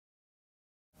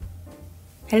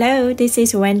Hello, this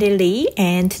is Wendy Lee,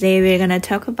 and today we're gonna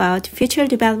talk about future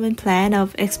development plan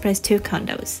of Express 2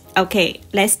 condos. Okay,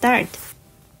 let's start.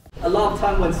 A lot of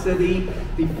time when city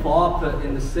develop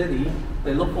in the city,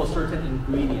 they look for certain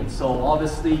ingredients. So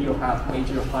obviously you have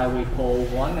major highway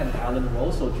 401 and Allen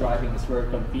Road, so driving is very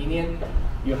convenient.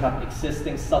 You have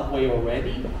existing subway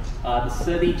already. The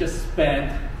city just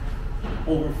spent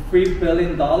over $3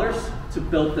 billion to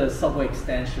build the subway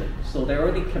extension. So they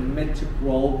already commit to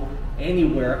grow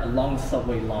anywhere along the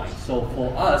subway line. So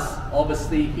for us,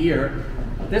 obviously here,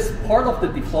 this part of the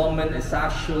development is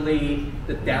actually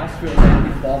the downstream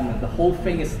land development. The whole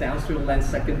thing is downstream land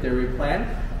secondary plan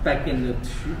back in the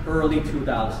early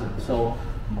 2000s. So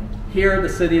here, the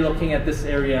city looking at this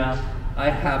area, I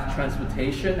have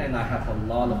transportation and I have a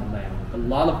lot of land, a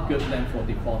lot of good land for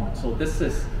development. So this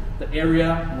is the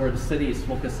area where the city is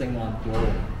focusing on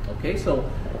growing. Okay, so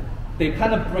they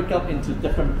kind of break up into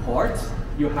different parts.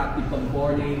 You have the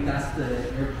Bombardier, that's the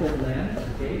airport land.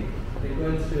 Okay, they're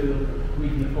going to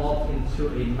redevelop into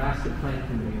a master plan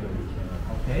community.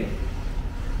 Okay,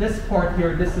 this part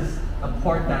here, this is a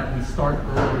part that we start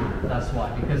earlier. That's why,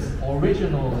 because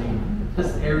originally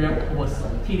this area was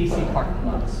TDC parking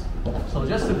lots. So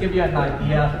just to give you an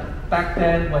idea, back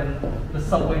then when the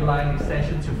subway line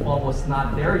extension to Fawn was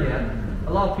not there yet,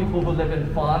 a lot of people who live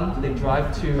in Fawn, they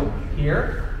drive to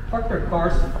here, park their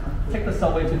cars, take the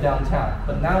subway to downtown.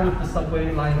 But now with the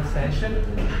subway line extension,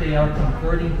 they are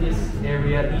converting this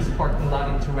area, these parking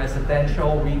lot into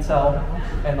residential, retail,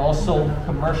 and also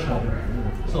commercial.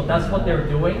 So that's what they're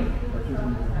doing.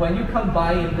 When you come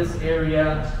by in this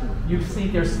area, you see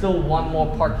there's still one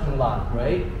more parking lot,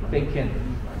 right? Vacant.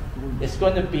 It's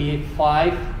going to be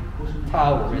 5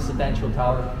 residential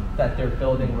tower that they're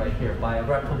building right here by a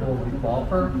reputable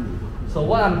developer. So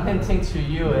what I'm hinting to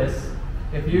you is,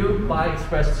 if you buy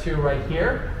Express 2 right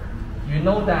here, you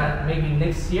know that maybe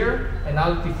next year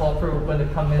another developer will going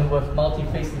to come in with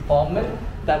multi-phase development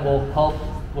that will help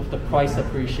with the price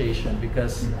appreciation,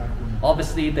 because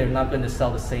obviously they're not going to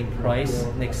sell the same price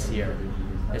next year.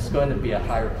 It's going to be a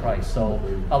higher price. So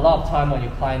a lot of time when you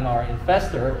client are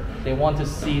investor, they want to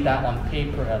see that on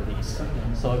paper at least.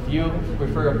 So if you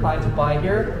prefer your client to buy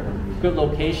here, good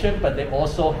location, but they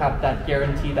also have that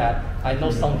guarantee that I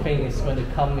know something is going to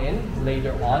come in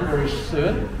later on very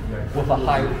soon with a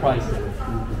higher price.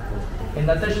 In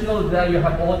addition to that, you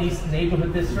have all these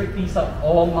neighborhood districts. These are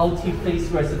all multi-phase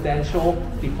residential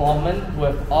development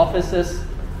with offices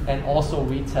and also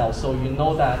retail. So you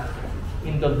know that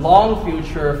in the long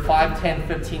future, 5, 10,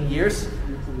 15 years,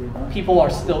 people are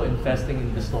still investing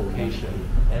in this location.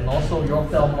 And also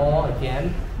Yorkdale Mall,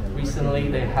 again, recently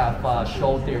they have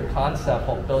showed their concept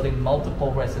of building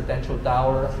multiple residential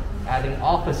towers, adding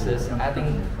offices,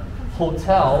 adding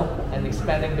hotel, and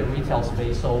expanding the retail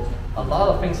space. So a lot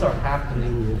of things are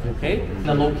happening, okay? In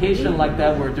a location like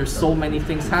that where there's so many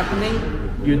things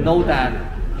happening, you know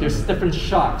that there's different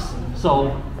shocks.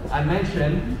 So I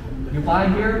mentioned, you buy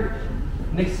here,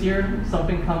 next year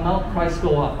something come out, price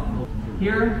go up.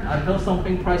 Here, I build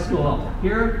something, price go up.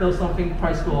 Here, build something,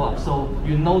 price go up. So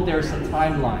you know there's a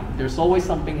timeline. There's always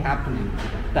something happening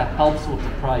that helps with the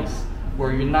price,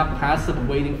 where you're not passive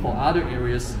waiting for other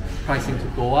areas pricing to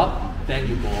go up, then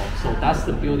you go up. So that's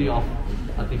the beauty of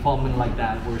a development like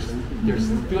that, where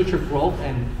there's future growth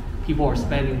and people are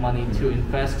spending money to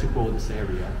invest to grow this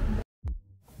area.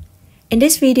 In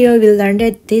this video, we learned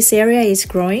that this area is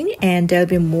growing and there'll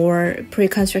be more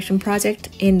pre-construction projects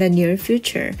in the near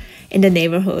future in the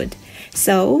neighborhood.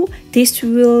 So this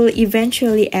will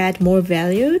eventually add more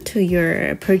value to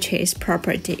your purchased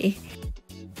property.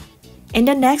 In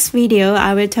the next video,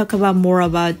 I will talk about more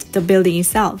about the building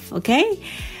itself, okay?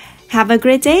 Have a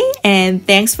great day and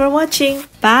thanks for watching.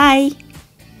 Bye!